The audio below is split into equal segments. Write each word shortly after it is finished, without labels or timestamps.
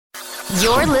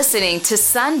You're listening to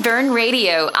Sunburn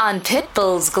Radio on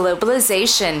Pitbull's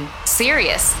Globalization,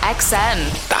 Sirius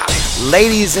XM.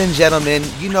 Ladies and gentlemen,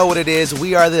 you know what it is.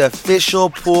 We are the official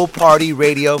pool party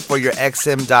radio for your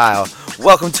XM dial.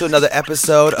 Welcome to another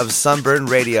episode of Sunburn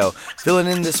Radio. Filling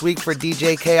in this week for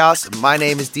DJ Chaos, my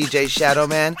name is DJ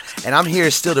Shadowman, and I'm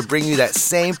here still to bring you that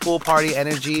same pool party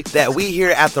energy that we here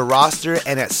at the roster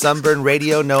and at Sunburn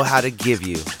Radio know how to give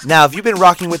you. Now, if you've been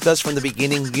rocking with us from the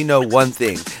beginning, you know one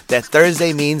thing, that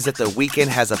Thursday means that the weekend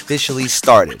has officially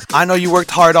started. I know you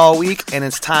worked hard all week, and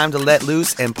it's time to let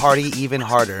loose and party even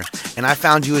harder. And I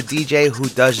found you a DJ who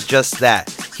does just that.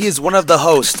 He is one of the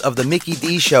hosts of the Mickey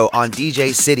D Show on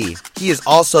DJ City. He is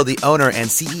also the owner and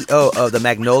CEO of the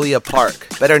Magnolia Park,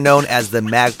 better known as the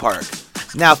Mag Park.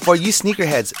 Now, for you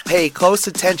sneakerheads, pay close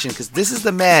attention because this is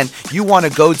the man you want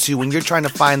to go to when you're trying to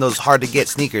find those hard-to-get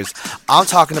sneakers. I'm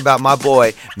talking about my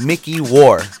boy, Mickey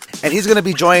War. And he's going to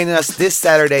be joining us this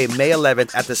Saturday, May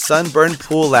 11th at the Sunburn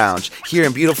Pool Lounge here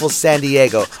in beautiful San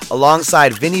Diego,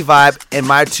 alongside Vinny Vibe and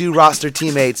my two roster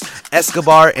teammates,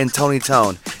 Escobar and Tony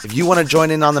Tone. If you want to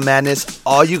join in on the madness,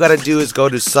 all you got to do is go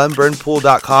to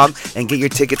sunburnpool.com and get your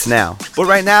tickets now. But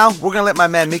right now, we're going to let my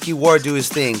man Mickey War do his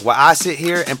thing while I sit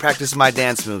here and practice my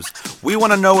dance moves. We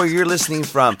want to know where you're listening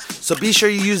from, so be sure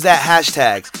you use that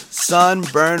hashtag,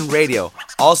 Sunburn Radio.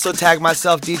 Also tag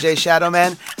myself, DJ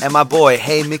Shadowman, and my boy,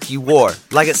 Hey Mickey War,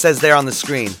 like it says there on the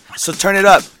screen. So turn it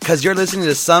up, because you're listening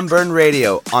to Sunburn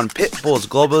Radio on Pitbull's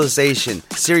Globalization,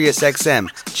 Sirius XM,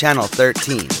 Channel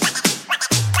 13.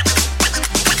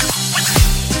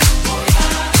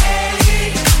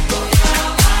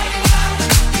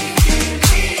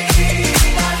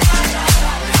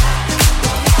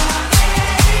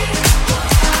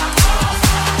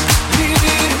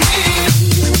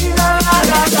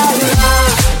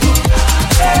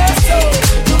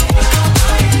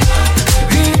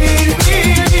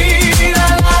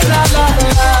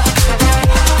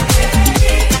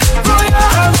 Voy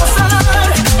a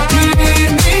gozar,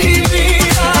 vivir mi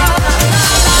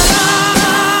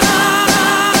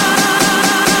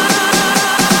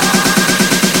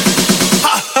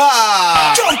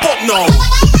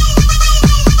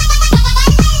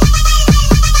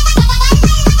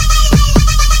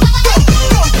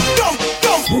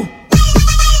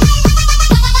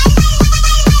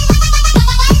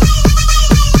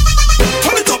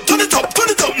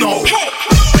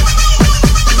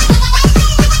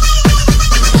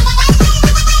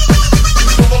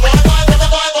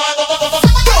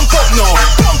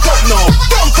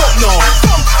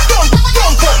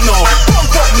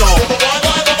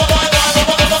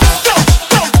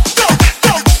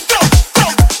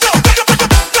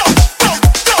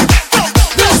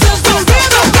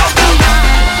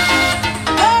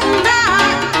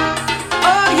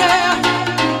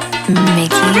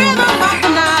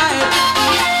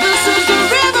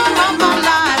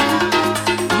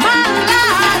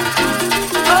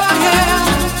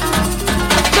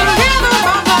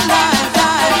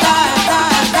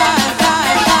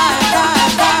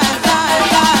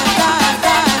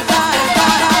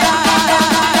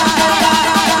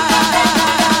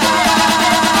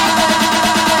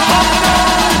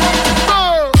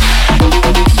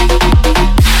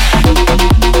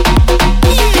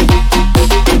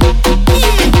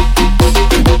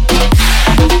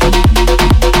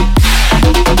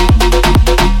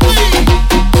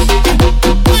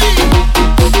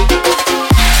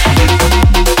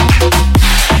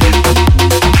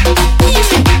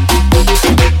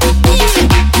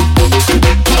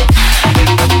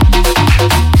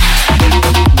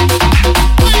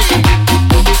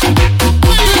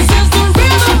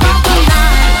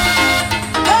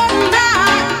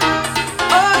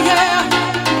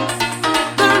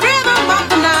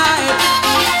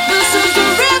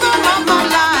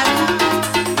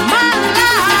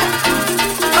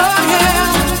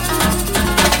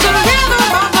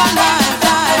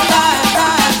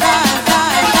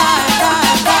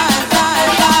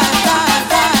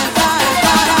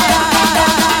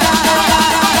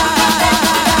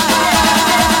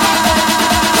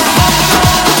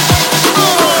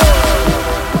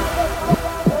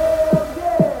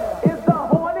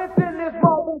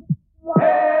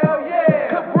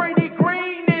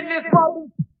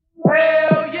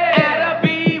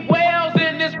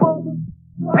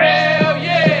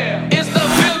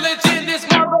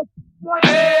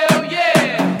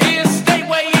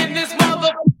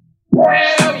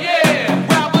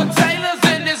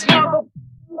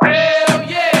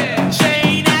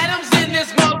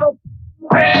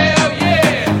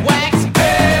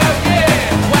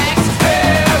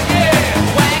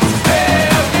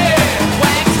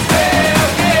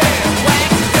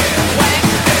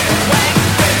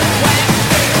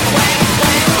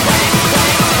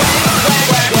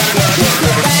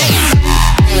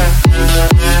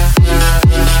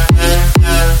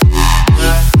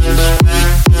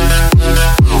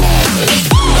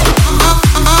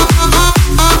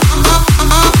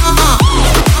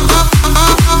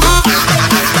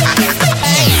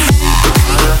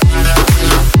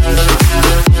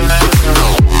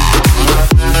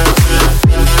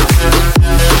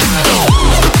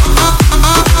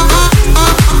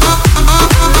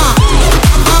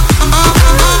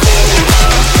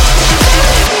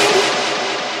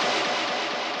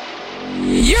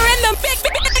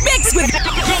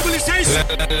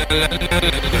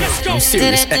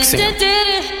Sirius XM.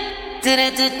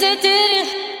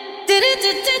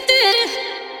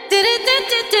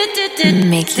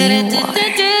 Making war.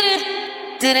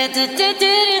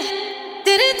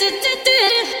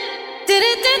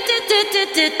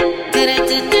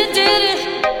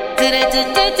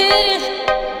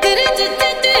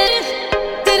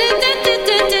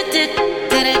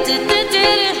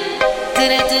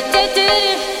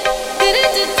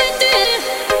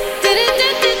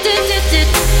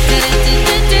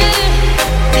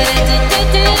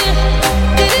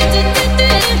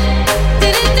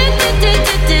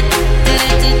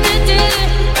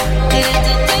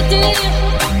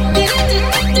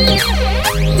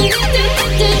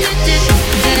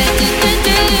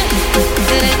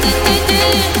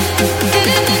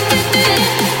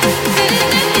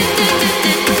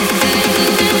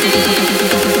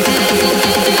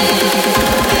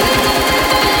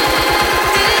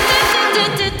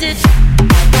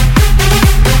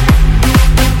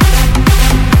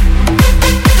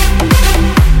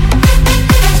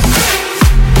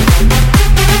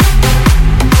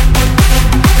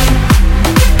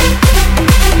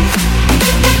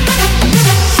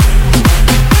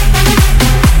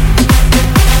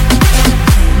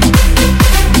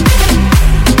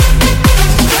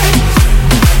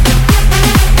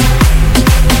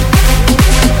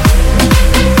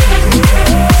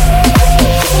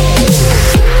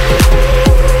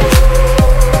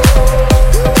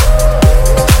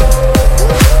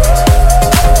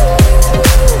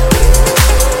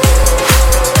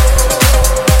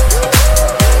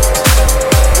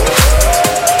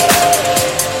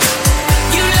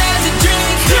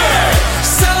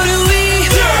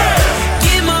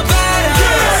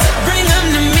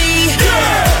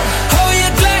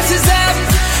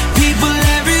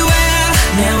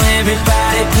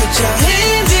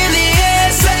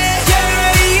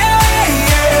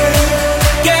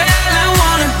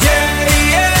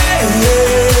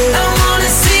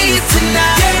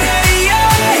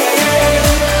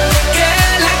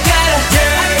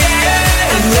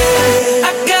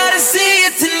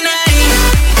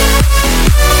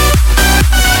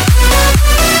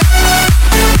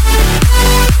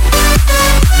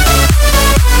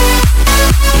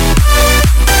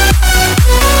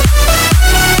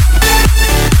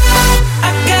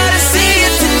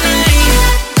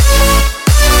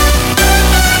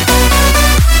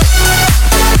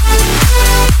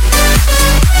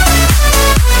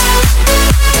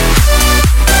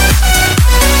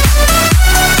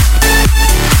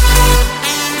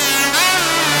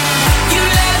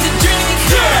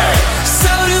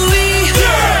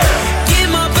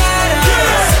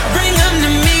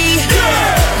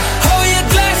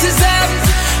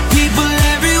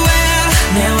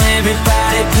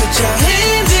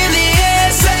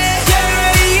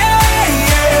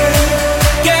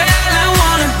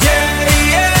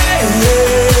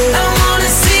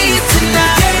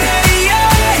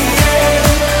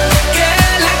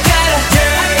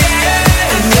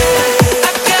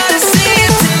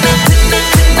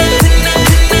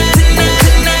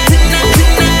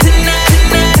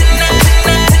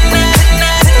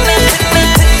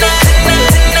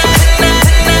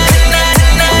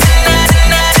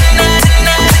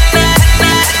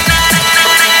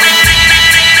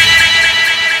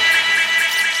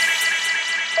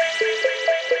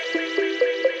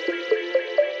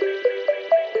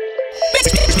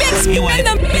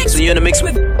 You're in the mix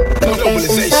with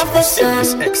Globalization,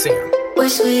 Sirius XM.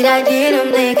 Was sweet, I didn't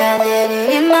blink, I let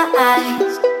it in my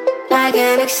eyes. Like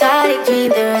an exotic dream,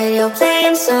 the radio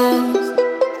playing songs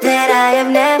that I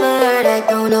have never heard, I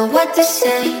don't know what to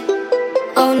say.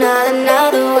 Oh, not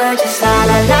another word, just la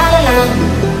la la la la.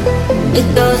 It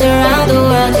goes around the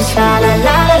world, just la la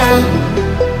la la la.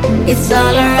 It's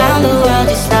all around the world,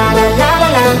 just la la la la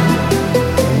la.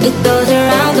 It goes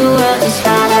around the world, just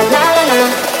la la la la la.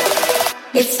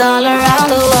 It's all around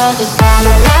the world, just la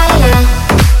la la la la.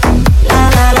 La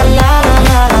la la la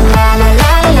la la la la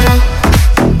la la.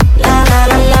 La la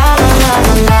la la la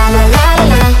la la la la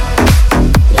la.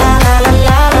 La la la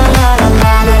la la la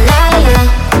la la la la.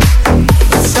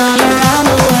 It's all around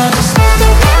the world, just la la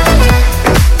la la.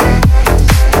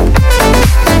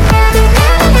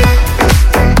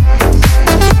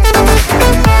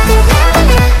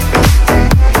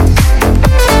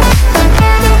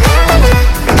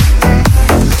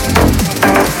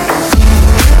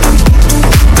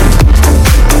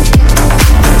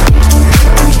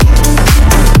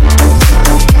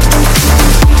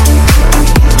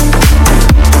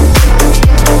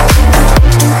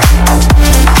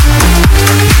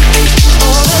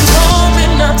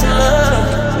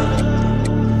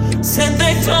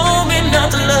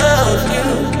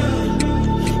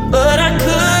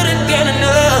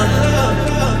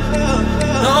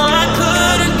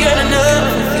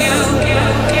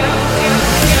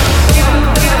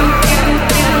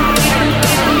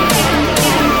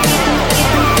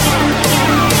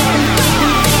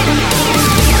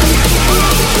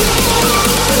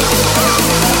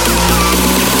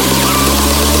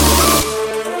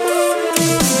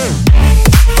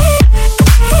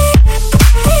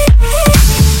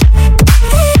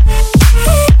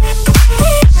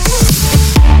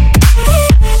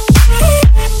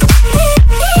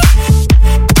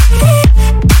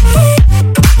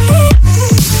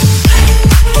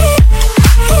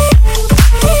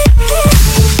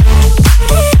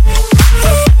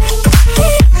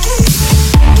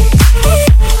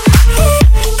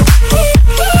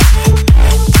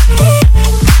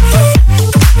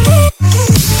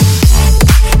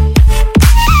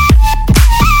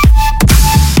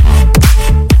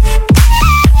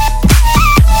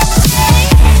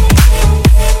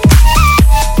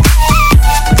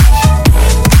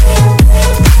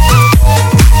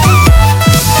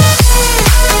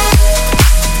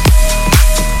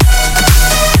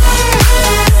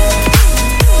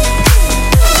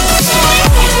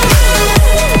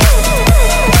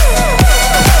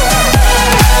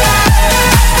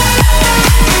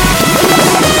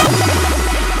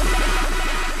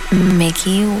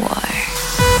 he wore.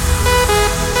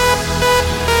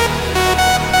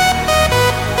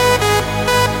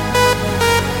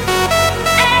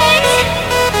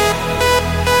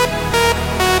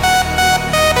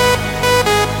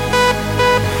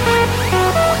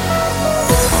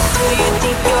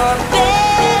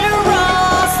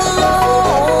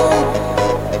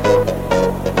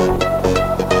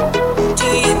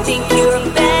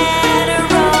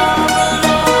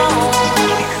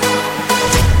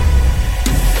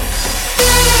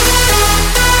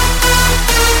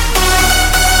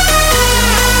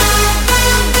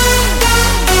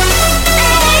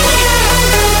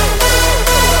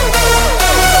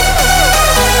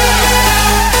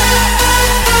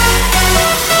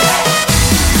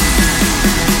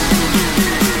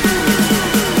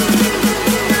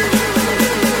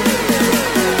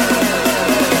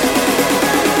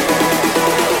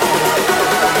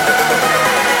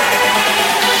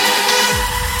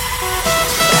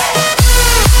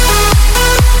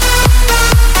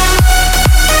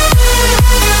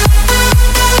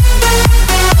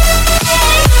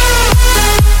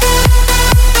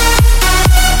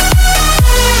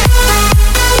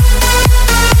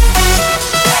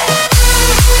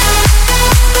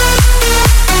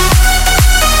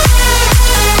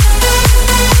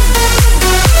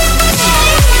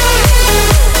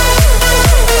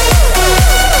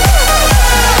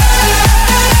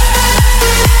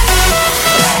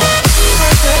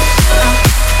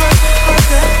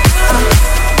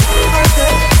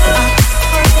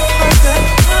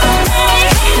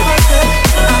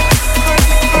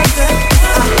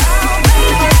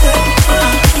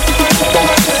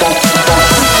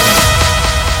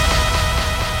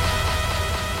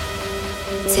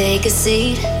 Take a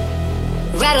seat,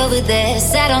 right over there.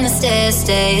 Sat on the stairs,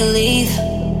 stay or leave.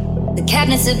 The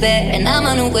cabinets are bare and I'm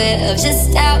unaware of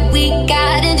just how we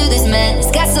got into this mess.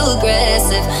 Got so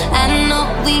aggressive, I know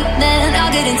we meant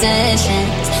all good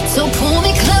intentions. So pull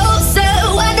me closer,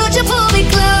 why don't you pull me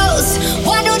close?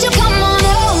 Why don't you come on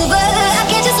over? I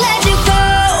can't just let you go.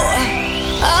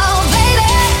 Oh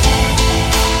baby,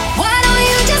 why don't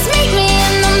you just meet me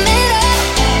in the middle?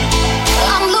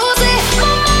 I'm losing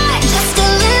my mind just a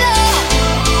little.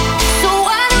 So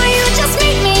why don't you just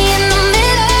meet me in the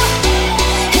middle?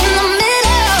 In the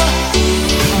middle.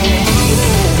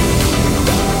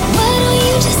 Why don't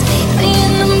you just meet me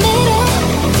in the middle?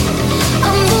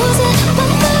 I'm losing my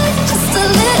mind just a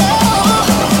little.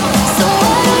 So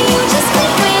why don't you just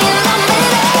meet me in the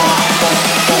middle?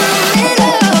 In the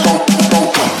middle.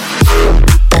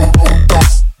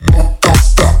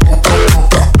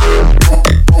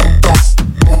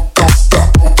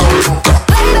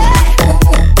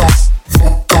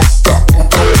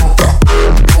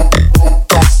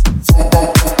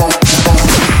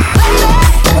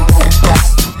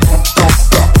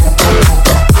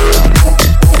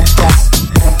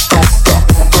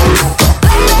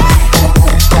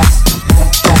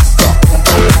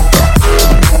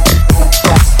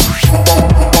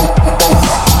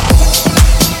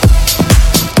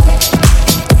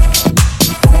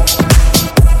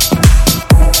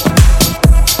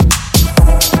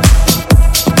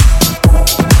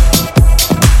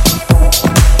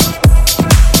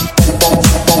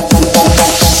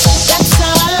 That's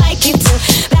how I like it.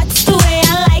 That's the way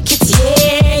I like it.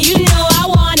 Yeah, you know I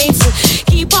want it to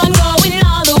keep on going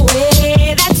all the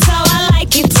way. That's how I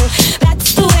like it.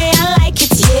 That's the way I like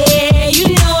it. Yeah, you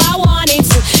know I want it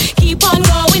to keep on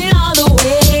going all the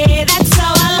way. That's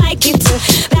how I like it.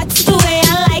 That's the way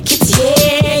I like it.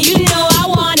 Yeah, you know I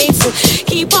want it to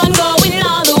keep on going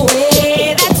all the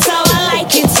way. That's how I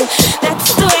like it.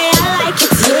 That's the way I like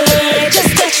it. Yeah,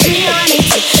 just touch me on it,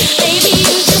 baby.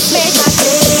 You just make my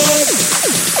day.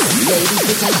 Ladies,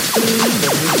 you touch on the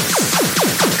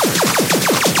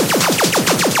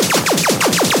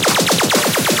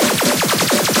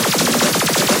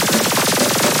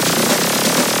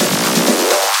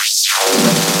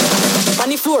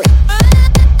floor.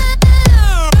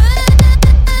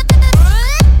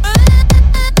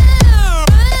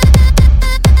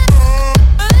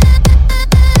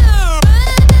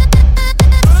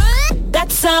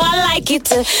 That's how I like it.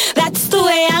 That's the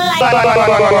way I like it.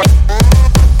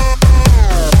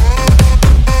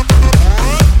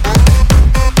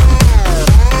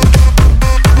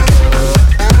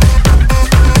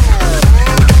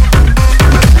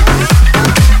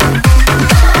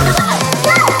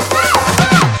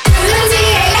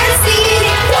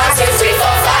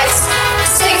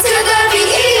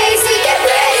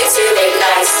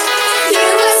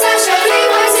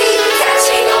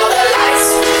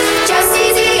 Just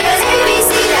easy as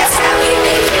ABC, that's how we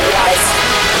make it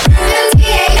right.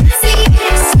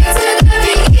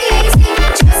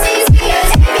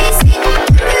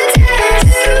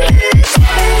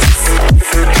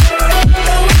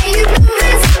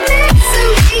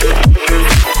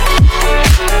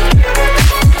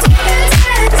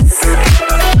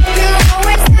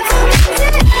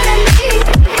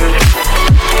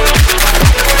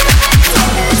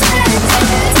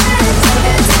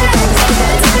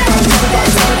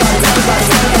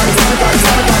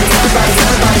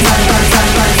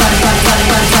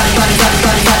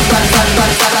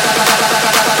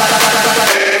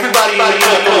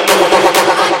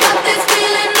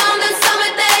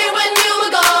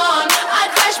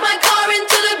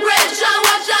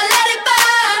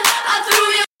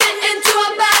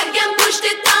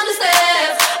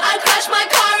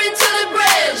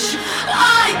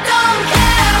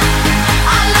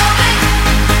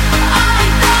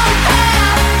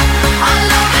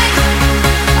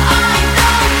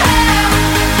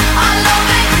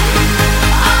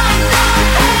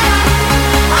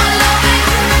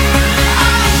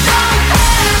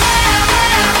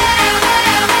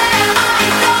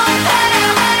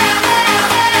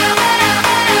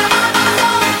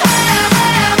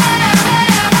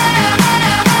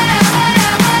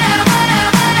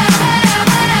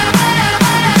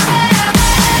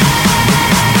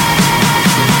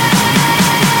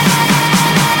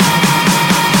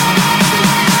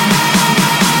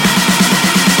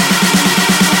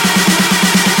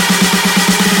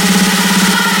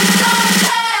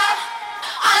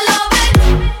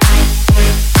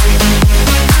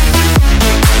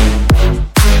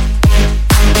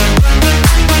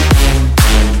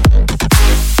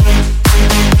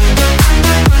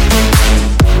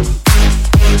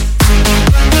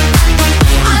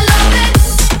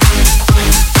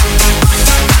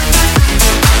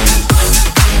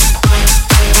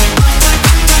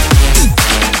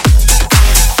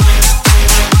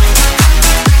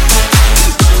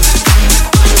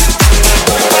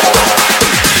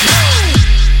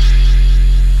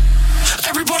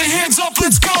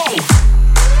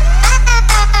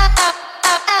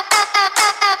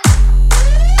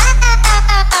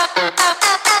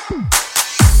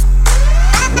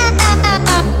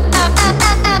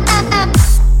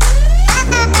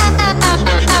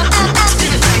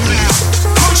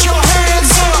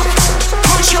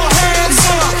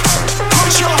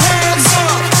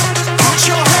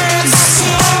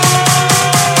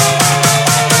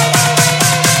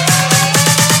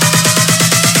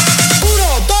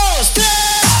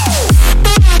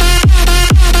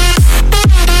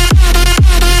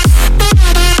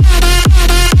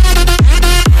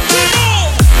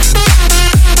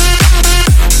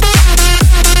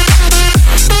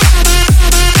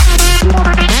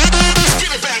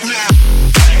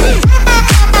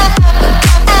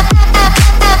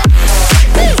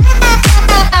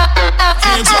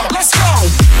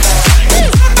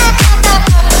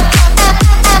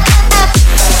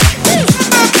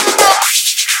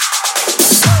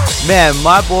 Man,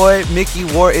 my boy Mickey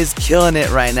Ward is killing it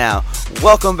right now.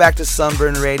 Welcome back to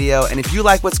Sunburn Radio, and if you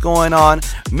like what's going on,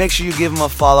 make sure you give him a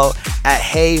follow at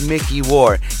Hey Mickey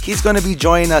Ward. He's going to be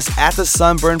joining us at the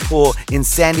Sunburn Pool in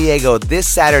San Diego this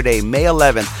Saturday, May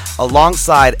 11th,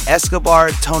 alongside Escobar,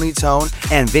 Tony Tone,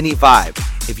 and Vinny Vibe.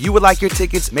 If you would like your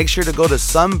tickets, make sure to go to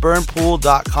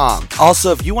sunburnpool.com.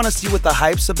 Also, if you want to see what the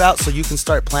hype's about so you can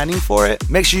start planning for it,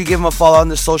 make sure you give him a follow on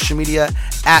the social media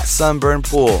at Sunburn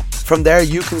Pool. From there,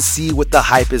 you can see what the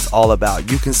hype is all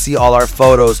about. You can see all our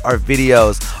photos, our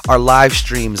videos, our live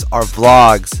streams, our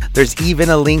vlogs. There's even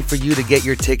a link for you to get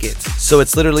your tickets. So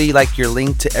it's literally like your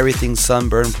link to everything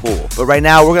Sunburn Pool. But right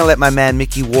now, we're going to let my man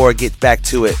Mickey Ward get back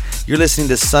to it. You're listening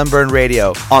to Sunburn Radio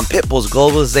on Pitbull's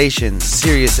Globalization,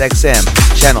 Sirius XM,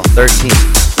 Channel 13.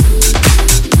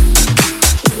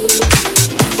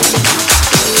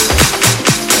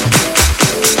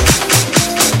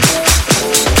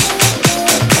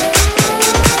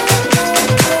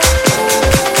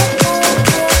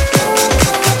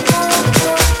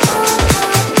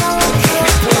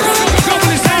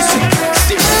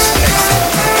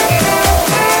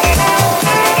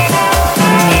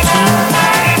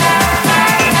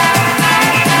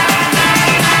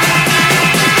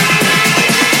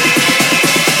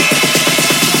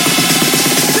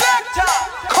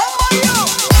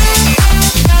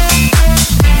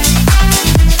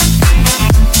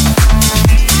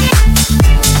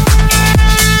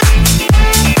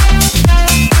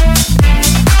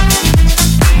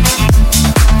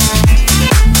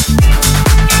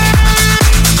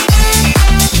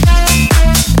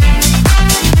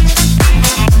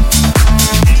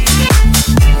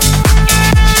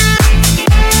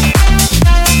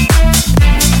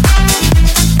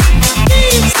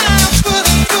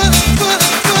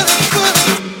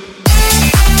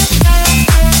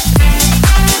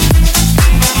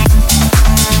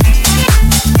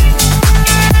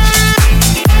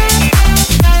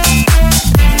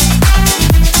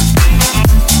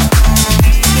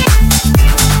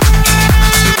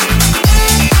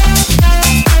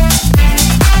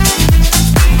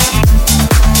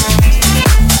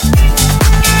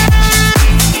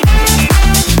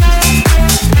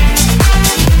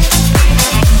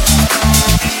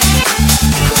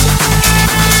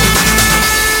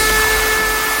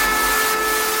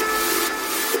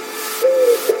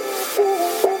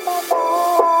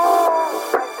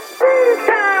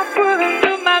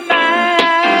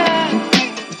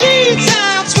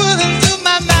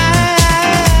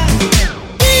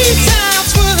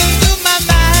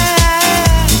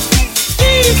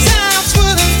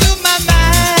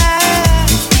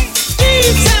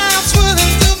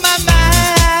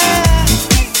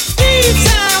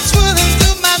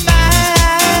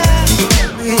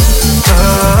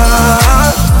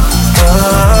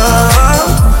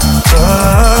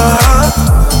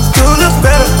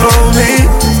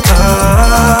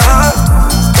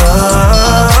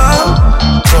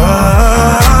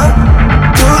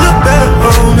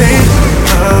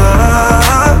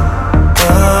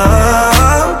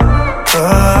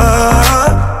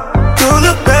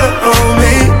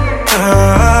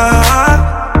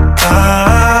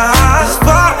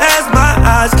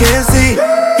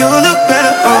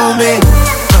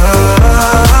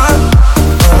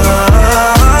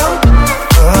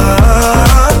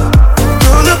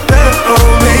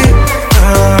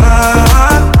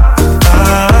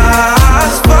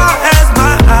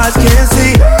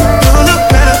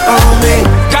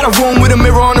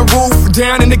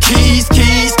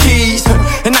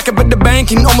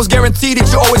 Can almost guarantee that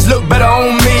you always look better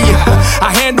on me.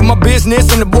 I handle my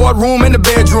business in the boardroom and the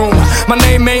bedroom. My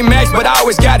name ain't Max, but I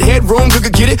always got headroom.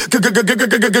 Get it? Get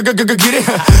it?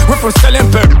 We're from selling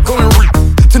going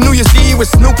to New Year's Eve with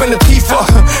Snoop and Latifah.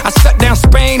 I shut down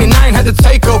Spain and I ain't had to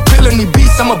take a pill in the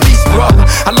beast. I'm a beast, bro.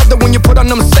 I love that when you put on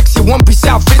them sexy one-piece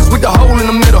outfits with the hole in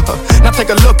the middle. Now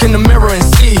take a look in the mirror and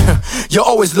see you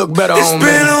always look better on me. It's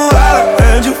been a while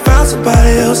and you found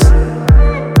somebody else.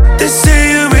 They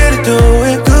say you're really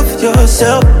doing good for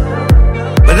yourself,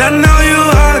 but I know you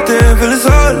out there feeling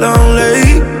so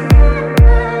lonely.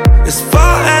 As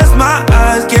far as my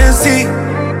eyes can see,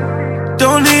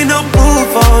 don't need no proof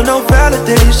or no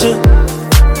validation.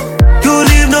 You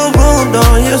leave no room, no,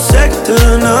 you're second to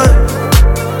none.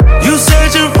 You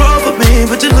said you're wrong for me,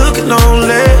 but you're looking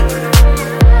lonely.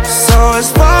 So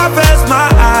as far as my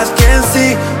eyes can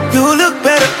see, you look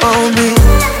better on me.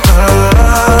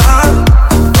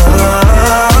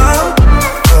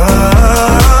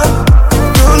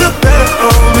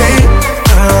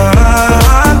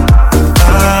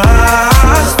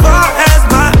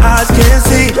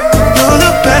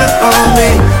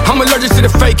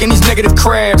 making these negative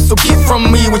crabs. So get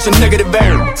from me with your negative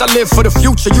ass. I live for the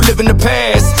future, you live in the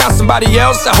past. Found somebody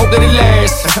else, I hope that it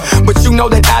lasts. But you know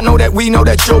that I know that we know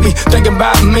that you'll be thinking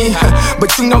about me.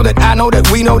 But you know that I know that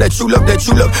we know that you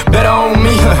look better on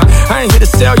me. I ain't here to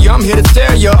sell you, I'm here to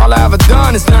tell you. All I ever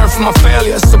done is learn from my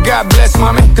failures. So God bless,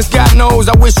 mommy, cause God knows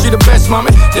I wish you the best,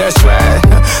 mommy. That's right.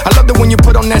 I love that when you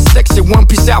put on that sexy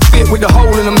one-piece outfit with the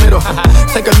hole in the middle.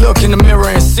 Take a look in the mirror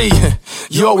and see,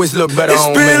 you always look better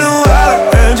on me. It's been a while,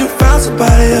 I heard you found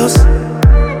somebody else.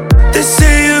 They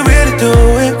say you're really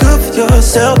doing good for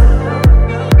yourself,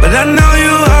 but I know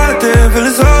you out there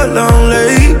feeling so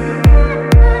lonely.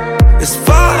 As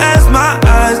far as my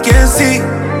eyes can see,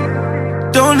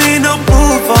 don't need no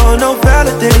proof or no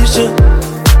validation.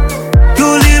 You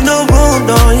leave no room,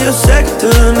 no, you're second to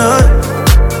none.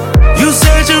 You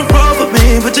said you're wrong for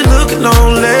me, but you're looking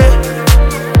lonely.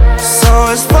 So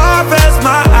as far as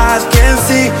my eyes can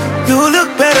see, you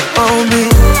look better on me.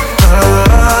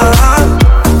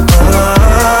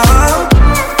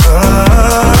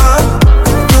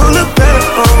 You look better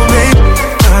on me.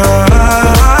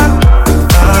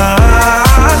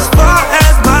 As far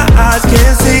as my eyes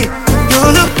can see, you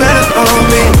look better on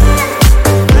me.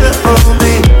 Better on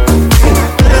me.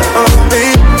 Better on me.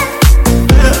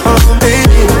 Better on me.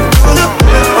 You look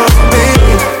better on me.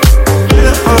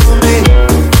 Better on me.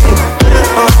 Better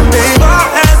on me. As far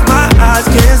as my eyes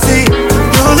can see,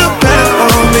 you look better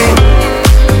on me.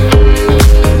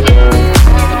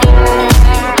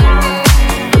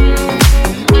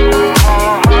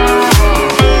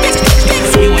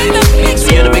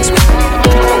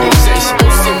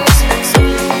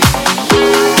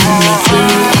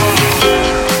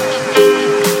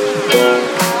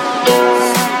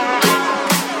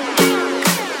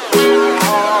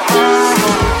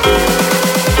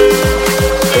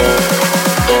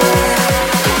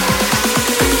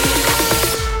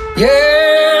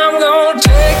 Yeah, I'm gonna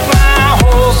take my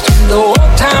horse to the old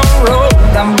town road.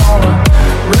 I'm gonna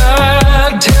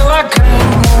ride till I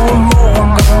can't no more.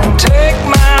 I'm gonna take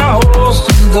my horse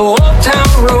to the old town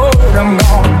road. I'm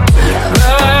gonna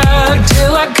ride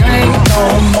till I can't no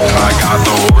more. I got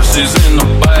the horses in the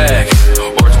back,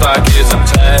 horse stock is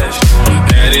attached.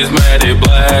 Head is matted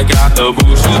black, got the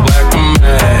bushes black to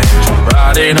match.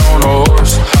 Riding on a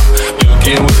horse, you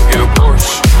can whip your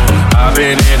Porsche. I've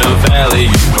been in the valley,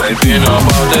 you ain't been up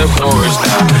on the course.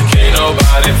 Now can't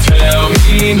nobody tell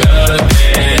me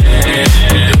nothing.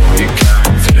 You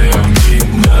can't tell me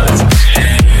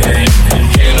nothing.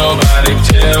 Can't nobody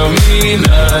tell me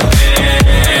nothing.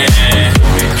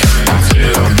 You can't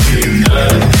tell me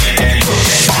nothing.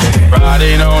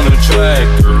 Riding on the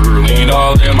tractor, lean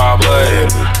all in my blood.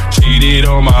 Cheated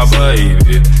on my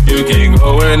baby, you can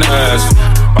go and ask.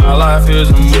 My life is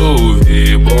a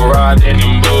movie, boy riding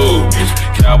in booties.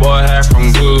 Cowboy hat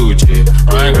from Gucci,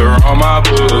 Wrangler on my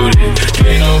booty.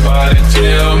 Can't nobody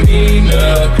tell me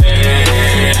nothing.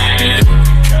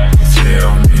 Can't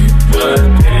tell me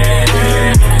nothing.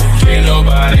 Can't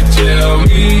nobody tell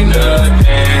me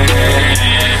nothing.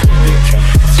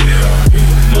 Can't tell me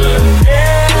nothing.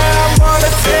 Yeah, I'm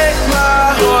gonna take my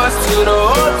horse to the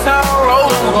old town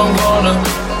road. I'm gonna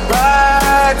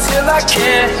ride till I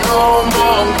can't no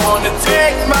more. I'm gonna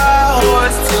take my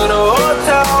horse to the old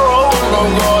town road.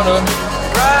 I'm gonna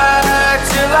ride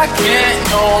till I can't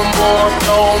no more,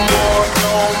 no more,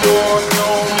 no more, no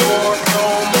more, no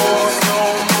more, no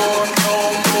more, no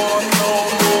more, no more, no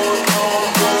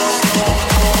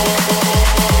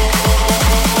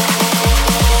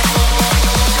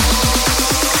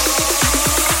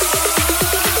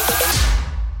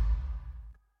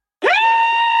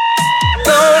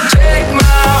Don't take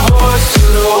my horse to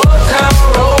the old town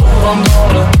road. I'm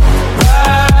gonna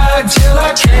ride till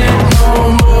I can't no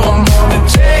more. I'm gonna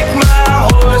take my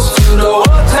horse to the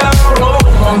old town road.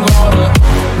 I'm gonna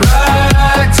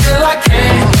ride till I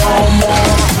can't no more.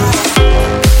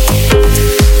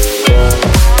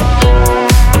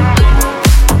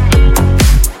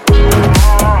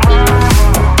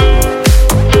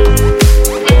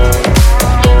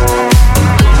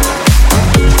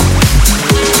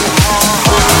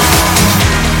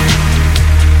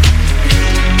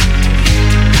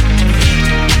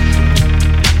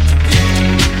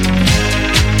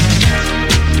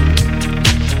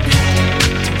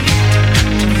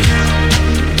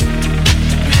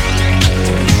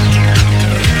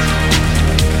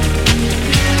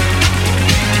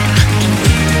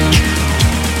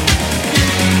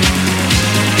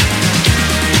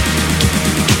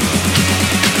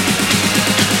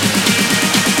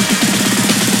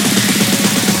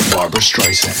 Barbra. Barbra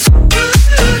Streisand.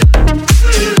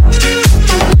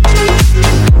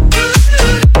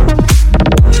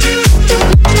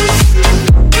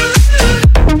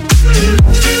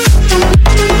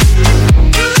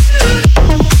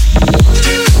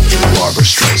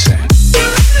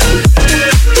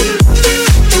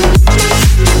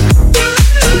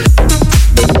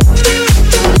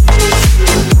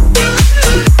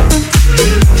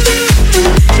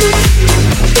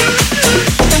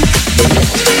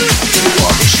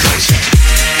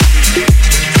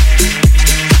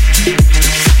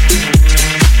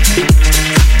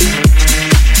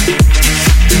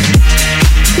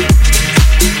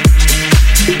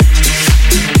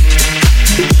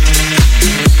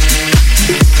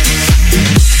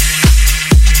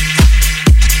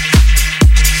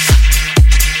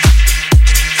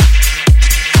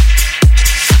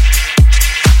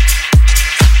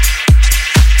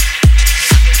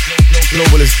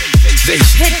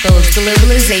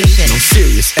 Globalization. On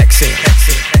Sirius XM.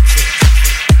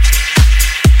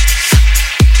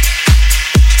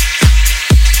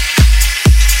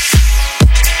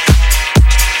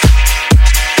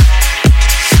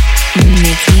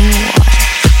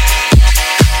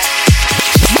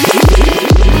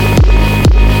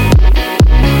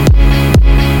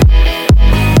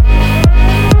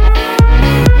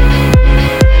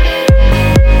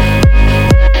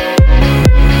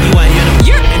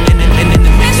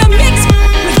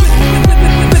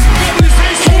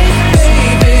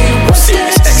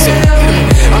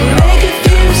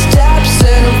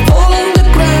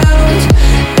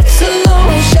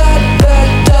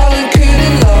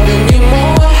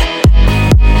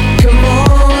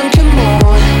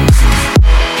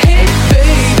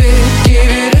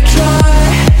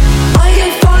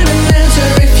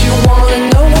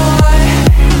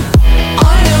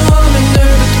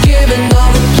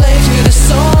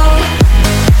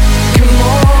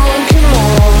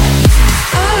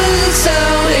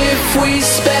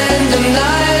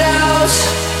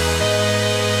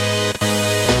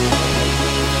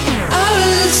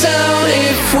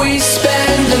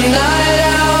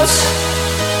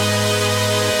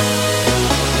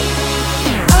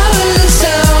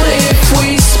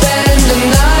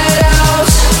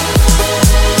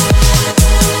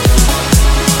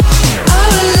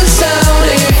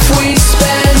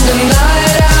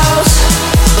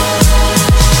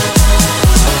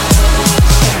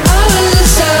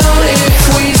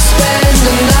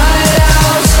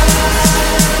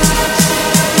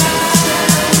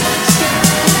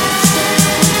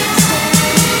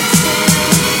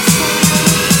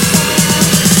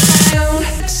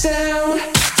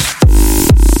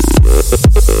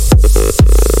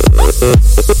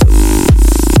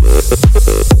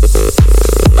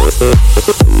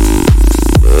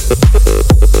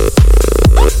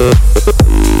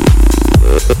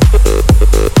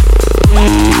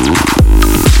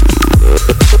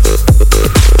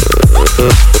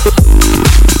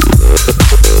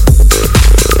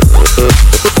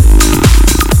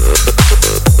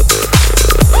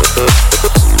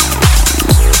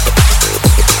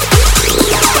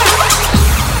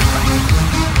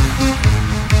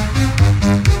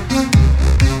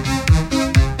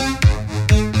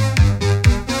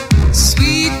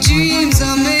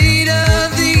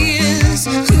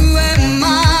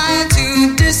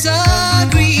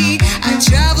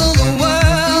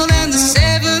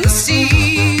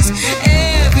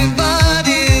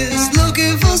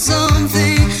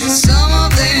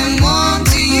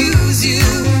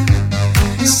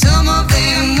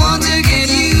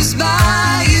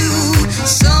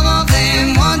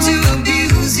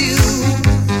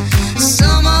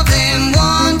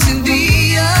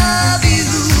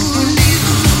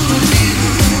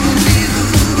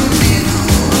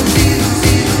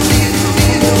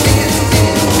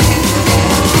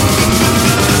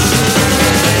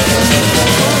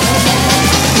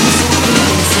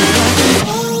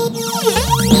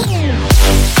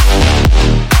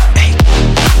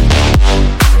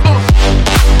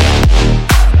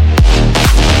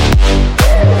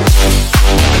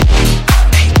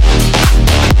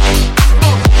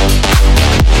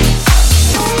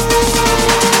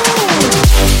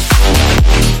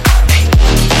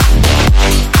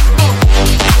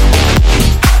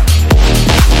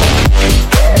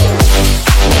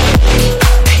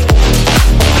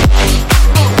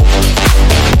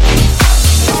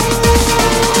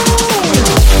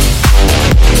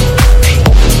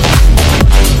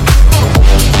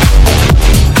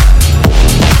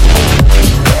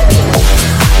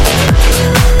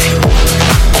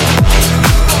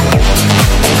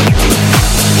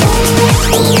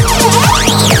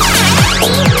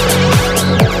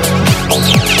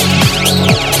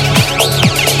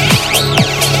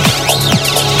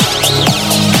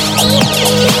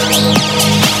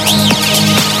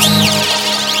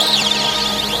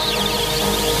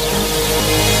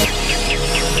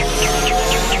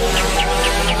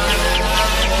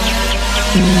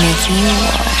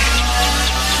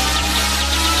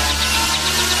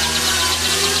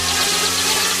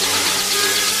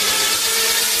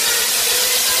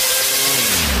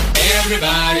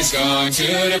 Everybody's going to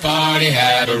the party,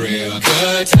 have a real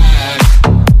good time.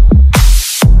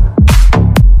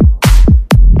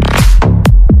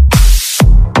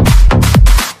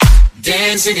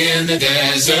 Dancing in the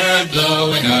desert,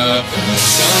 blowing up the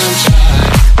sunshine.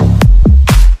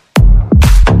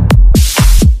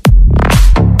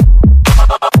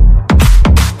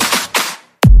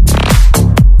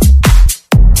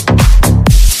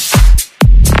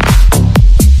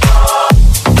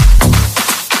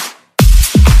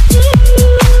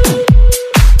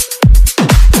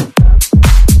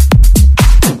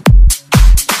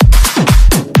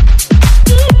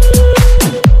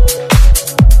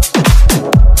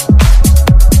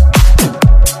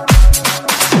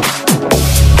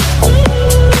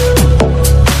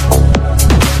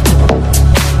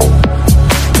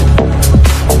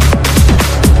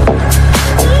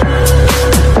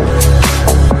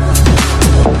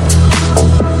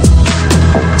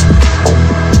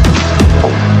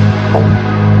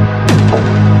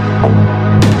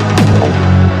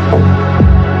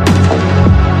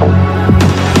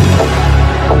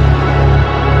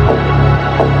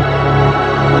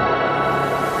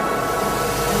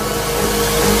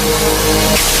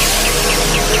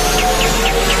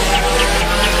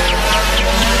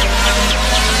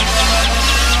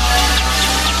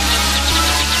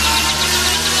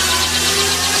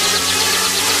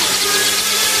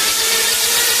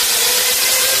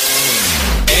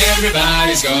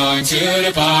 Everybody's going to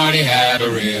the party, have a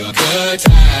real good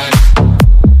time.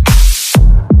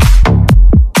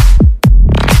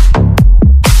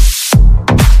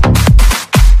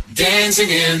 Dancing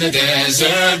in the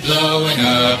desert, blowing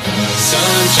up the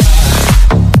sunshine.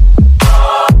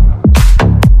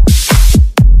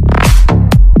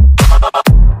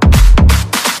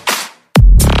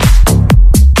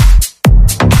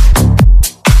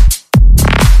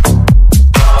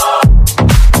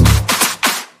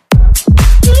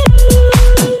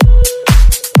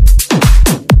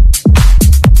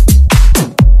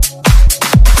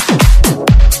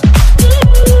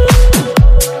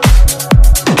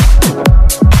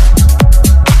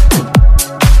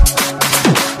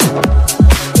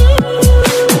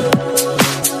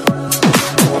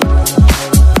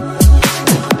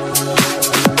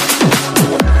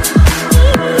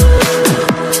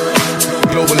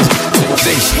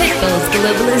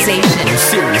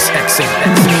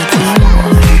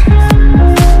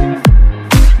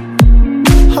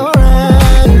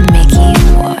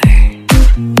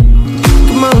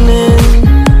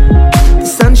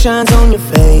 Shines on your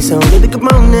face, oh baby, good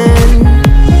morning.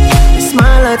 Your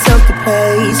smile lights up the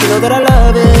place, you know that I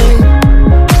love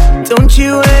it. Don't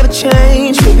you ever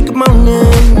change, baby, good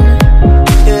morning.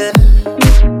 Yeah.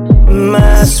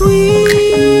 My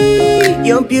sweet,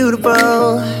 you're beautiful.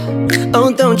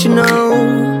 Oh, don't you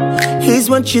know?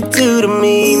 Here's what you do to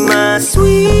me, my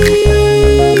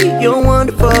sweet. You're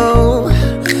wonderful.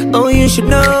 Oh, you should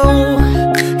know.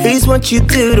 Here's what you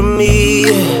do to me.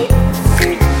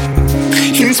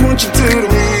 Here's what you do to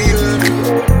me.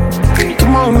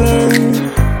 Come on, man.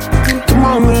 Come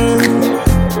on, man.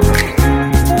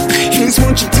 Here's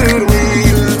what you do to me.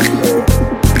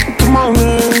 Come on,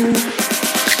 man.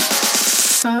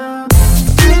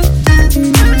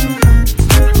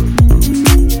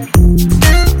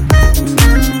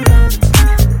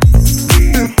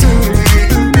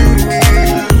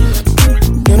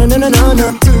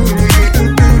 No.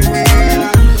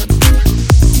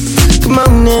 Come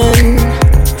on, man.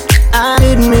 I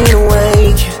didn't mean to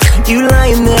wake you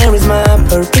lying there is my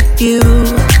perfect view,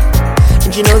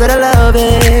 and you know that I love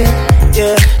it.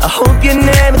 Yeah, I hope you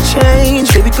never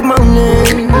change, baby. Come on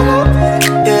in.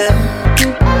 Yeah,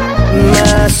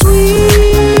 my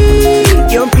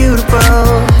sweet, you're beautiful.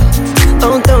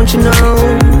 Oh, don't you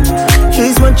know?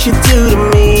 Here's what you do to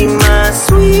me, my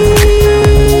sweet.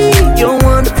 You're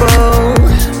wonderful.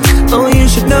 Oh, you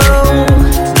should know.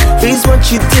 Here's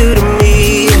what you do to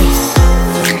me.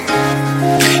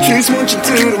 Here's what you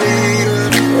do to me.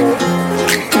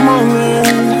 Come on,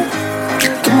 man.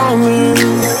 Come on, man.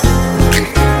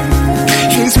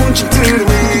 Here's what you do to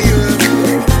me.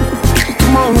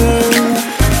 Come on, man.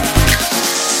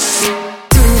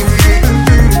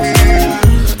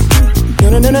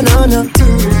 No.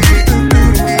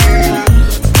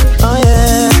 Oh,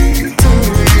 yeah.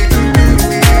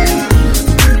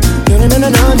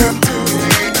 No.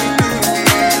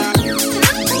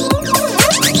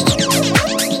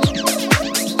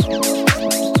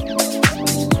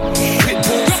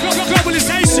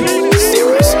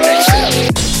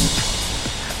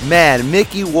 Man,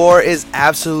 Mickey War is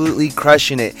absolutely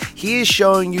crushing it. He is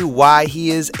showing you why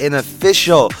he is an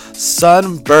official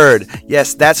Sunbird.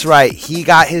 Yes, that's right. He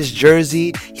got his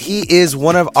jersey. He is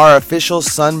one of our official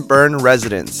Sunburn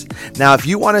residents. Now, if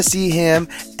you want to see him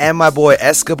and my boy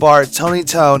Escobar, Tony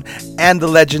Tone, and the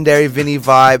legendary Vinny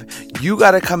Vibe, you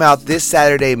got to come out this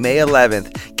Saturday, May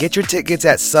 11th. Get your tickets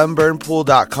at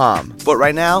sunburnpool.com. But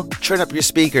right now, turn up your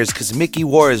speakers because Mickey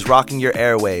War is rocking your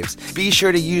airwaves. Be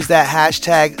sure to use that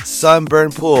hashtag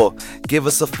SunburnPool. Give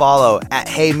us a follow at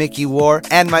Hey Mickey War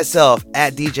and myself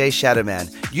at DJ Shadowman.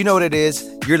 You know what it is.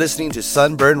 You're listening to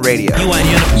Sunburn Radio.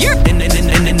 You're in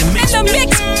the mix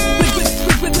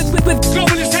with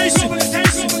globalization.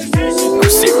 I'm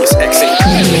serious,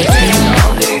 XM.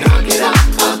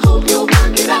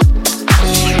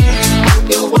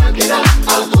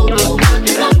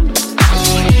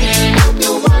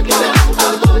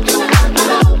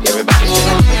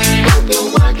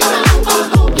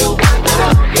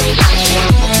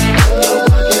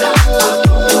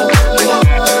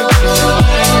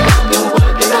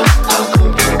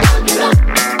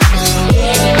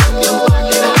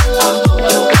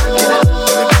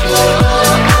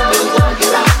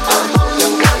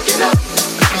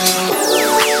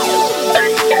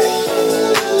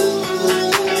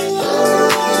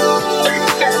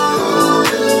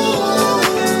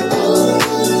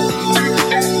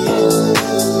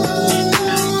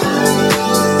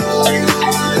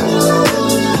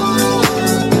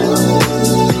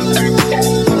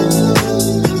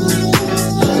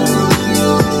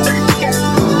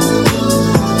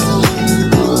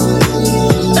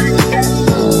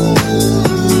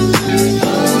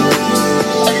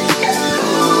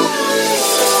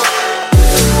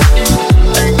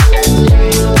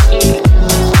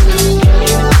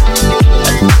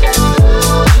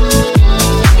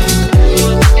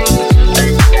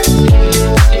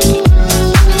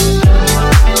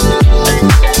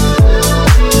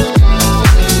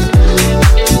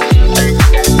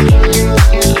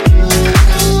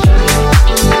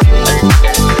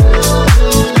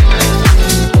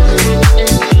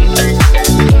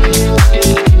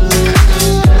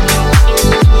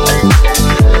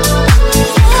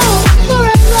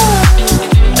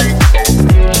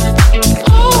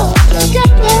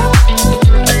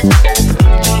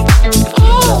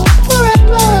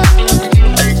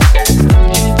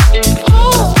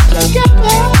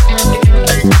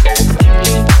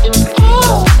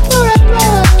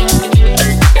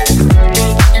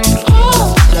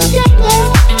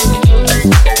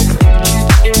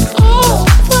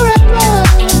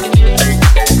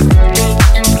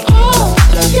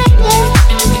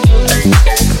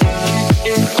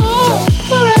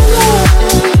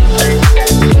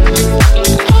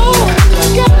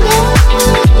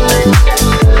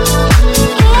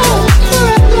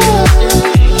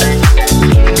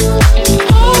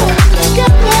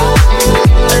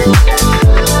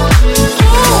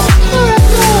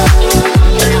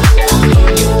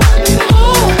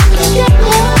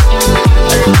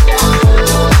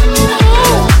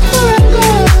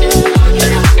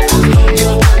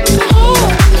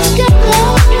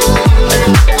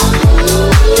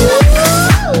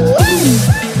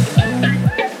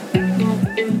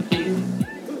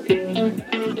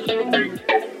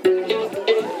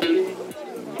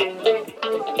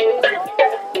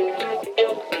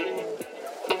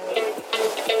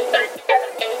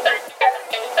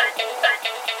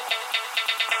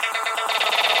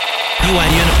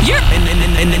 You're in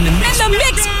the mix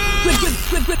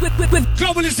with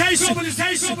globalization.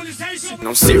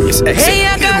 No serious exit.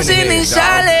 Ella casi ni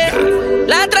sale,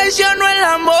 la traición no el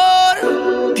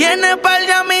amor. Tiene par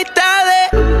de amistades,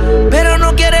 pero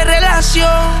no quiere relación.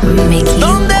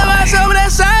 Donde va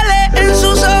sobresale, en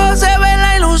sus ojos se ve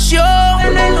la ilusión.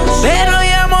 Pero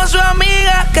llamo a su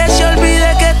amiga que se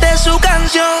olvide que esta es su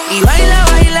canción. Y baila,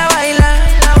 baila, baila,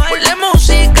 ponle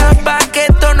música pa' que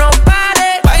esto no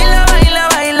pare. Baila, baila,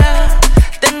 baila,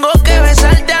 tengo que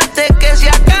besarte antes que se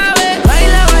acabe.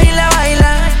 Baila, baila,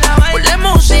 baila, ponle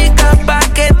música pa'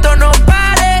 que esto no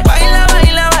pare. Baila,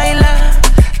 baila, baila,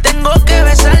 tengo que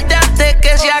besarte antes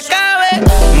que se acabe.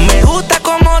 Me gusta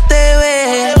cómo te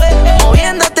ves,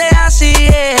 moviéndote así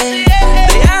es,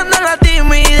 dejando la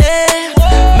timidez.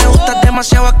 Me gustas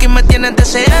demasiado, aquí me tienes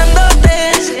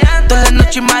deseándote, toda la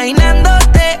noche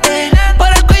imaginándote, por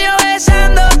el cuello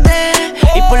besándote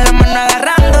y por la mano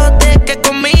agarrándote, que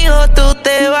conmigo tú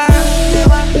te vas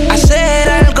a hacer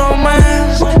algo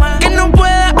más que no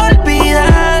puedas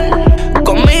olvidar.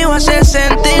 Conmigo haces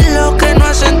sentir lo que no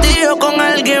has sentido con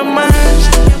alguien más.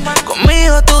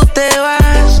 Conmigo tú te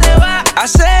vas a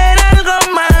hacer algo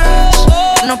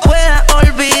más que no puedas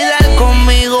olvidar.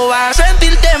 Conmigo vas a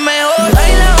sentirte mejor.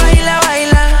 Baila, baila,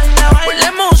 baila,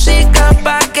 ponle música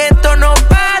pa' que esto no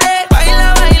pare.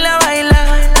 Baila, baila, baila,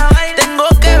 tengo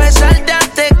que besarte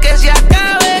antes que se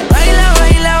acabe. Baila,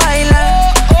 baila,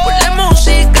 baila, ponle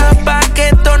música pa' que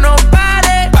esto no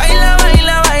pare. Baila,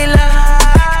 baila, baila,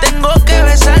 tengo que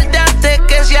besarte antes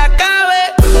que se acabe.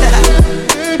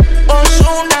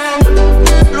 Ozuna,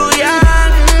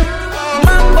 Luyan,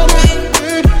 Mambo King,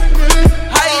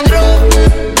 Hydro,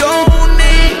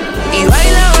 Johnny. Y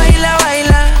baila, baila,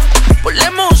 baila, ponle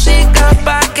música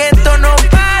pa' que esto no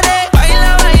pare.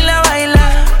 Baila, baila,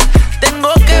 baila,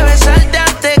 tengo que besarte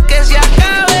antes que se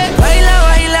acabe. Baila,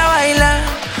 baila, baila,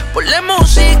 ponle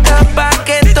música pa'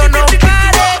 que esto no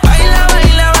pare. Baila,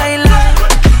 baila, baila,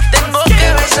 tengo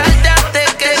que besarte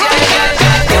antes que se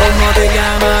acabe. ¿Cómo te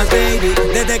llamas, baby?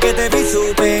 Desde que te vi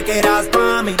supe que eras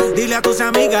pa' mí. Dile a tus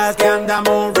amigas que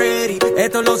andamos ready.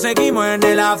 Esto lo seguimos en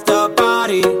el after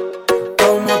party.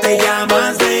 ¿Cómo te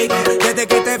llamas, baby? Desde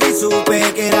que te vi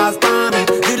supe que eras pa' mí.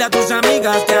 Dile a tus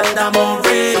amigas que andamos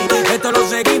ready. Esto lo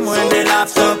seguimos en el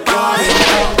after party.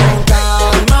 Con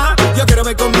calma, yo quiero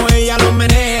ver cómo ella lo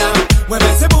menea. Mueve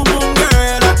ese boom boom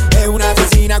girl. Es una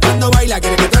asesina cuando baila,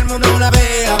 quiere que todo el mundo la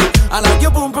vea. I like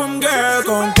your boom boom girl.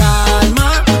 Con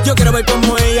calma, yo quiero ver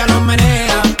cómo ella lo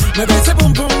menea. Mueve ese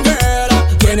boom boom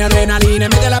girl. Tiene adrenalina,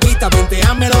 mete la pista,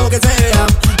 venteame lo que sea.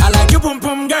 I like your boom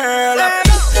boom girl.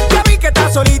 Ya vi que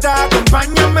estás solita,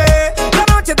 acompáñame. La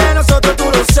noche de nosotros tú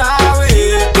lo sabes.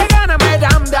 Que gana me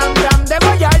dam dam dam de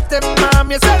bailarte,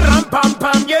 mami. Ese ram pam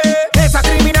pam, yeah. Esa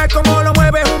criminal como lo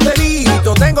mueve es un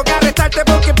delito. Tengo que arrestarte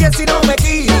porque pienso y no me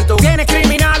quito. Tienes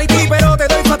criminality, pero te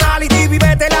doy fatality.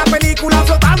 Vivete la película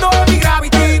flotando en mi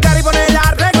gravity. Dale y poner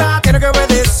la regla, tiene que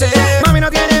obedecer. Mami, no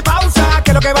tiene pausa,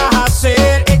 ¿qué es lo que vas a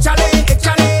hacer? Échale,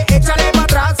 échale, échale pa'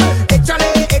 atrás.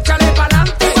 Échale, échale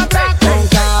pa'lante, pa' atrás. Con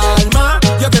calma,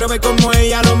 yo quiero ver cómo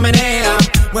ella lo menea.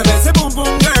 Mueve ese boom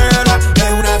boom girl.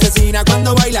 Es una asesina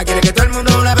cuando baila, quiere que todo el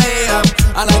mundo la vea.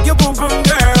 I like your boom boom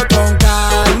girl. Con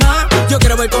calma, yo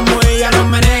quiero ver cómo ella lo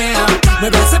menea.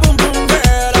 Mueve ese boom boom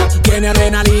girl. Tiene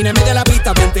adrenalina, mete la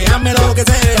pista, venteame lo que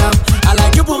sea. I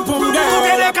like your boom boom girl. Tú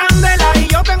tienes candela y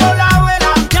yo tengo la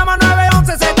vela. Llama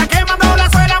 911, se está quemando la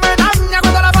suela. Me daña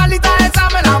cuando la palita esa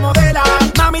me la modela.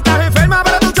 Mami, estás enferma,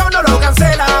 pero tu show no lo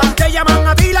cancela. Te llaman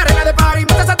a ti, la reina de party.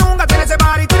 Monta esa tunga, tiene ese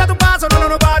party. Tira tu paso, no, no,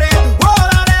 no pare. Oh,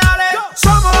 dale, dale.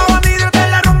 Somos los bandidos de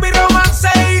la rumba y romance.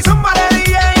 Y zumba de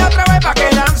DJ otra vez pa'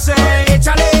 que lance.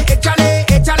 Échale, échale,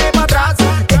 échale pa' atrás.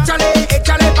 Échale,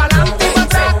 échale pa'lante y pa'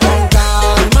 atrás. Con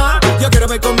calma, yo quiero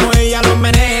ver cómo ella lo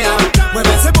menea.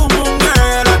 Mueve ese boom boom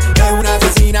girl. Es una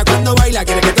asesina cuando baila,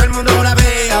 quiere que todo el mundo la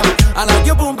vea. I like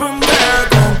your boom boom girl.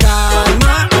 Con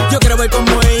calma, yo quiero ver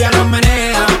cómo ella lo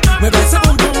menea. Mueve ese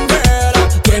boom boom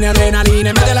girl. Tiene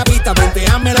adrenalina, mete la pista,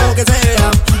 venteame lo que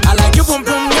sea. I like your boom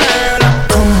boom girl.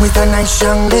 Come with a nice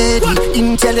young lady,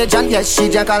 intelligent, yes, she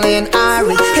Jacqueline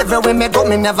Ari. Everywhere me go,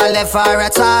 me never left her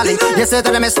at all. You say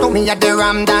that I miss me at the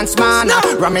Ram Dance Man.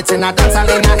 Ram it in a dance hall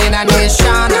in a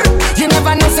nation. You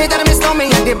never know, say that I miss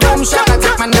me at the Boom Shop. I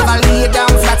take my never lay down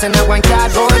flat in a one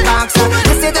cardboard box.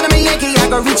 You say that I'm a Yankee, I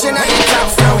go reaching out the top.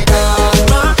 So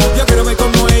calma, yo quiero ver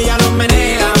cómo ella lo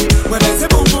menea. Mueve ese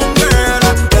boom boom girl.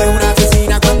 Es una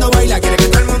asesina cuando baila, quiere que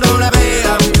todo el mundo la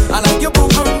vea. I like your boom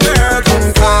boom girl.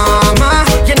 Con calma,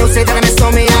 you know, say that I miss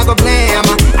me, I go blame.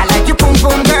 I like you, boom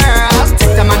boom girl.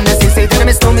 Take the man that say that I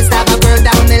miss me, stab a girl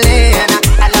down the lane.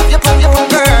 I love you, boom boom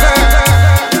girl.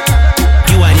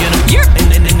 You're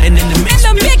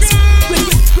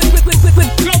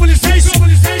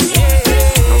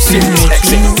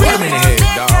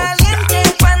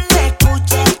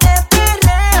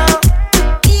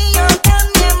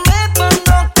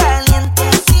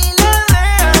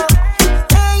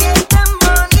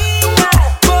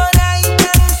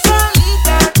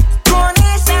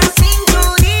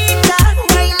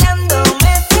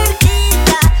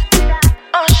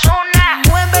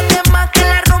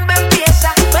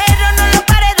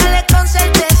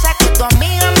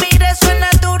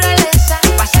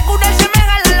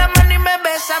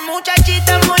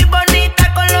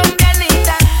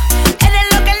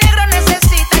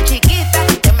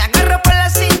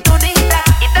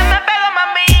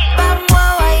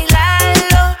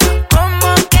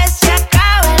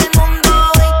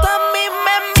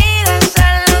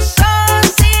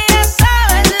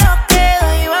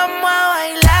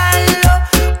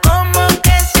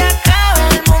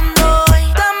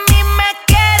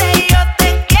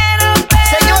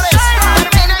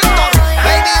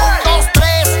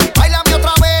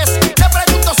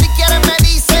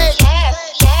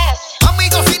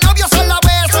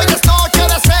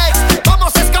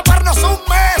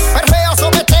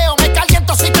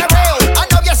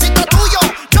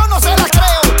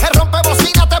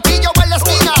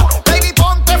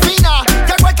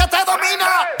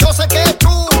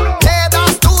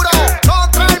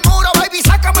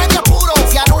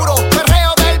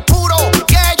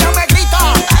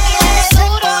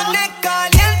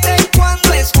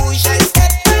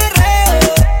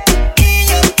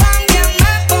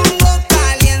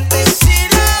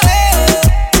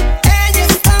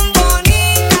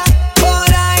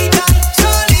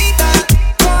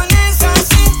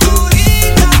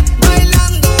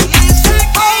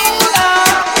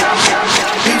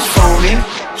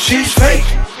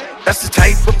That's the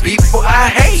type of people I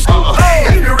hate.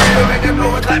 If you real and you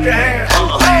know it, clap your hands.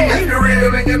 If you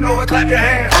real and you know it, clap your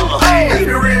hands. If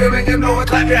you real and you know it,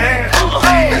 clap your hands.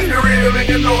 If you real and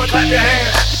you know it, clap your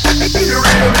hands. If you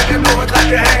real and you know it, clap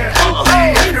your hands.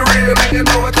 If you real and you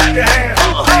know it, clap your hands.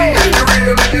 If you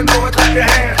real and you know it, clap your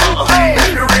hands.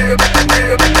 If you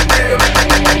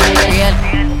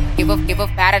real, give a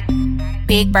fat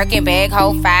big Birkin bag,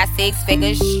 hold 5-6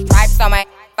 figures. Stripes on my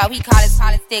so he call his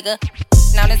sticker.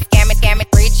 Known to scam it,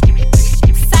 rich.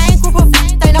 Same group of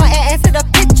friends, they don't add to the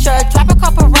picture. Drop a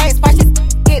couple rights, watch it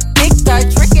get bigger.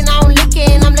 Tricking, I don't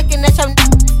licking, I'm looking at your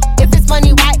if it's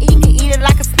money, why eat? Can eat it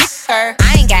like a snicker.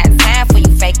 I ain't got time for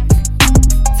you fake.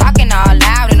 Talking all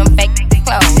loud in them fake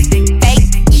clothes. Fake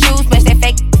shoes, match that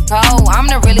fake pole. I'm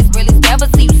the realest, never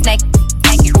see you snake.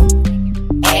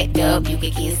 Act up, you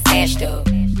can get smashed up.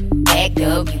 Act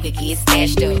up, you can get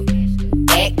smashed up.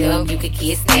 Act up, you can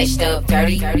get snatched up.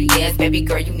 Dirty, yes, baby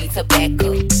girl, you need to back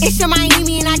up. It's your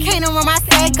Miami and I can't run my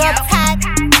sack up. Tied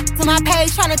to my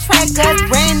page trying to track us.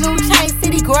 Brand new chain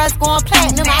city girls going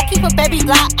platinum. I keep a baby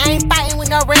block, I ain't fighting with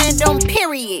no random,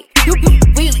 period. You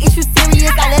real, is you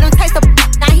serious? I let him taste the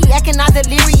now he acting all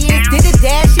delirious. Did a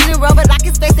dash in the rubber like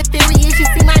it's Fast and Furious. You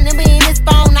see my number in his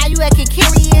phone, now you acting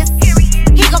curious.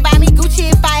 He gon' buy me Gucci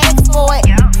if I ask for it.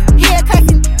 He a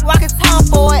classy walk his tongue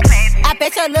for it. I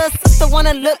bet your little sister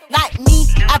wanna look like me.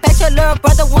 I bet your little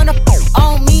brother wanna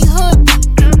on me. Hood,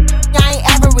 I ain't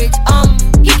average.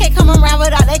 He can't come around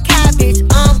without that cabbage.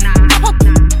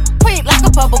 Quick like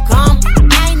a bubble gum.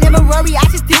 I ain't never worry, I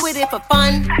just deal with it for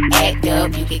fun. Act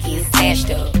up, you can get smashed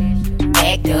up.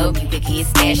 Act up, you can get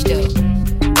smashed up.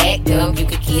 Act up, you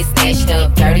can get smashed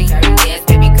up. Dirty, yes,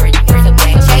 baby girl, you need to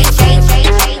back. Change.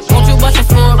 Won't you bust it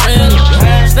for a real?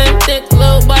 Slim thick,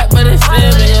 little butt, but it's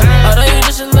still real. Although you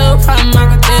just a little problem, I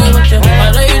can deal with you.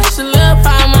 Although you just a little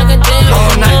problem, I can deal with you.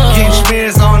 All night getting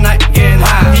spirits, all night getting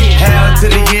high. Hell to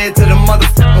the year, to the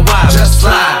motherfucking wild. Just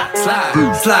slide,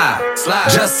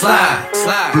 just slide.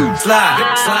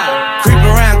 Creep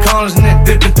around corners and then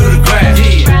dipping through the grass.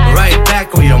 Right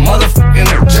back on your motherfucking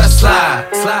nerve. Just slide,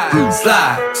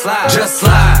 just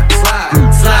slide.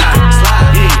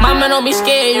 Mama, don't be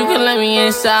scared, you can let me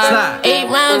inside. 8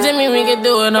 rounds in me, we can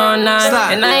do it all night.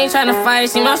 And I ain't tryna fight,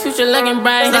 see my future looking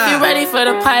bright. If you ready for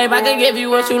the pipe, I can give you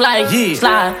what you like.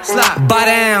 Slide. Bow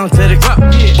down to the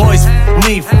boys,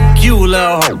 me, you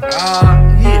little hoe.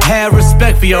 Have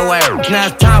respect for your ass. Now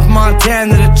it's time for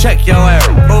Montana to check your ass.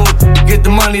 Oh, get the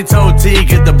money told T,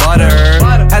 get the butter.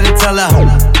 Had to tell her,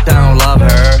 I don't love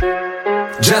her.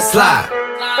 Just slide,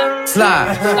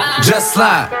 just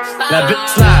slide. That bitch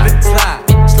slide.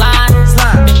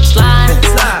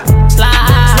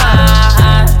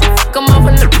 Come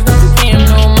over, niggas,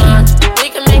 no mind. We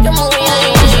can make a movie,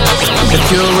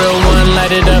 if you're a real one,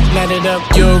 light it up, light it up.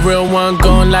 You're a real one,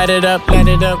 gon' light it up, light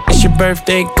it up. It's your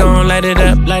birthday, gon' light it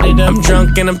up, light it up. I'm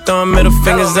drunk and I'm throwing middle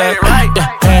fingers up.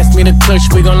 Yeah, pass me the clutch,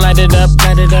 we gon' light it up,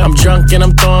 light it up. I'm drunk and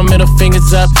I'm throwing middle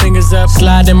fingers up, fingers up.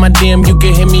 Slide in my DM, you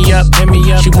can hit me up, hit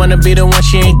me up. She wanna be the one,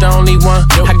 she ain't the only one.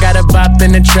 I got a bop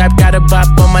in the trap, got a bop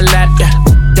on my lap, yeah.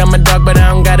 Got my dog, but I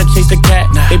don't gotta chase the cat.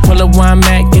 They pull a wine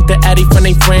mat, get the addy from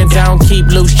they friends. I don't keep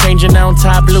loose, changing on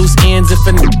top loose ends. If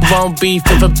a won't beef,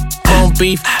 if a won't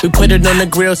beef, we put it on the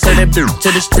grill, send it to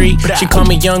the street. She call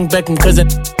me Young Beckham, cause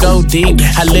it go deep.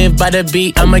 I live by the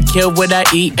beat, I'ma kill what I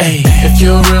eat. Ay. If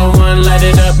you're a real one, light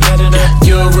it up, light it up.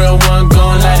 You're a real one,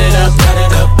 gon' light it up, light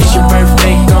it up. It's your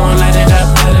birthday, gon' light it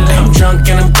up, light it up. I'm drunk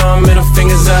and I'm throwing middle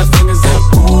fingers up, fingers up.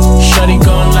 Shorty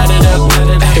gon' light it up,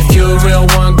 light it up. If you're a real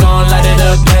one, gon' light it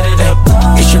up, light it up.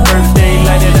 It's your birthday,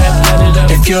 light it up, light it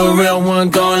up. If you're a real one,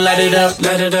 gon' light it up,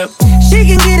 light it up. She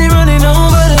can get it running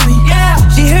over to me. Yeah.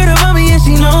 She heard about me and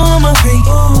she know my feet.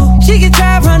 She can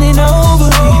try running over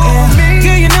me. Yeah.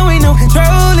 Girl, you know ain't no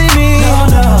controlling me.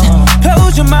 No.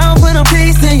 Close your mouth when I'm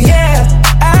tasting you. Yeah.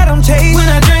 I don't chase when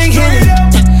I drink it.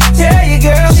 Tell your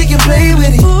girl she can play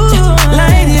with it.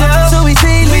 Light it up so we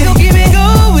say we gon' keep it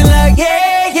going like yeah.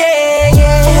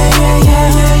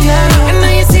 And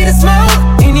now you see the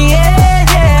smoke in the air.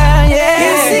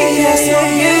 Yeah.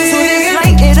 So just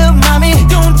light it up, mommy.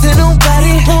 Don't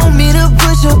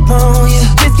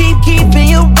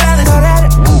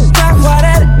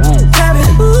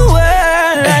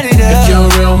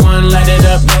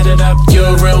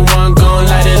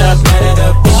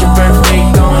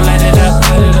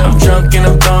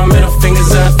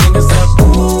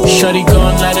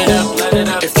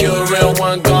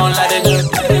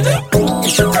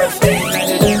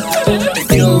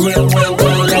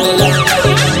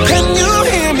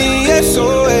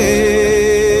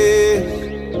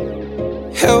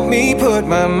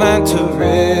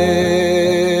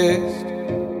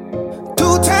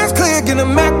it's clear, get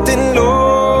them acting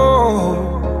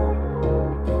low.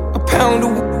 A pound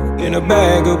of in a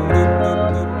bag of.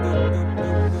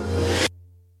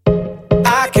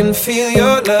 I can feel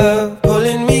your love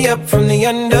pulling me up from the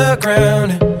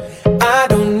underground. I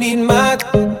don't need my.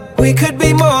 We could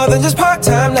be more than just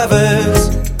part-time lovers.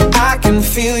 I can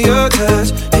feel your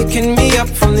touch picking me up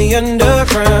from the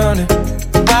underground.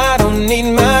 I don't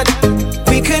need my.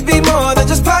 We could be more than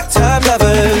just part-time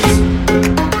lovers.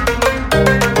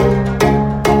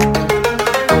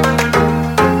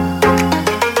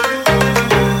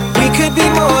 We could be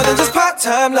more than just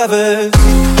part-time lovers.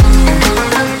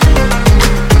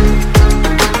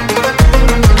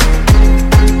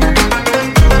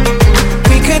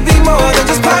 We could be more than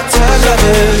just part-time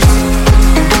lovers.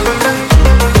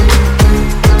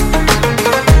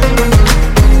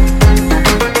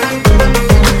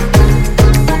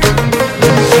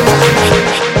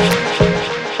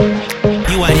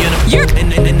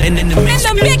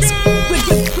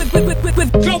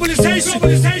 With globalization.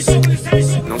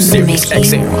 No serious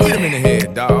XM. Hit him in the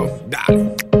head, dog.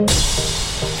 Darling.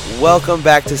 Welcome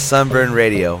back to Sunburn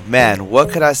Radio. Man, what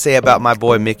could I say about my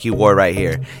boy Mickey Ward right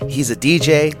here? He's a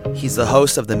DJ, he's the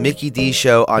host of the Mickey D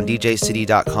Show on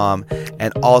DJCity.com,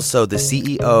 and also the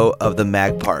CEO of the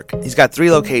Mag Park. He's got 3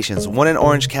 locations, one in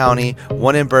Orange County,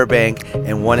 one in Burbank,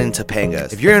 and one in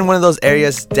Topanga. If you're in one of those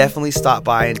areas, definitely stop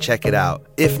by and check it out.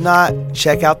 If not,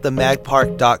 check out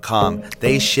themagpark.com.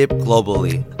 They ship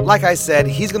globally. Like I said,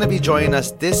 he's going to be joining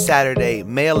us this Saturday,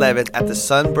 May 11th at the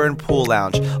Sunburn Pool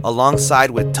Lounge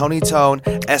alongside with Tony Tone,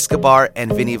 Escobar,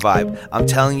 and Vinny Vibe. I'm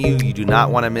telling you, you do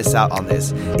not want to miss out on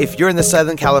this. If you're in the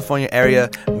Southern California area,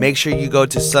 make sure you go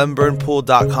to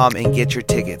sunburnpool.com and get your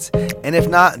tickets. And if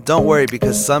not, don't worry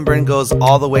because Sunburn goes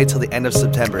all the way till the end of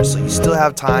September, so you still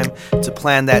have time to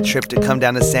plan that trip to come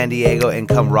down to San Diego and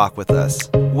come rock with us.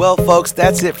 Well, folks,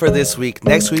 that's it for this week.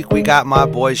 Next week, we got my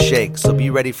boy Shake, so be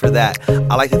ready for that.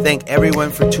 I'd like to thank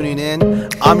everyone for tuning in.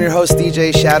 I'm your host,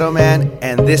 DJ Shadowman,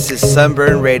 and this is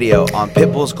Sunburn Radio on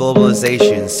Pitbull's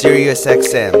Globalization, Sirius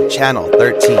XM, Channel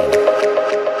 13.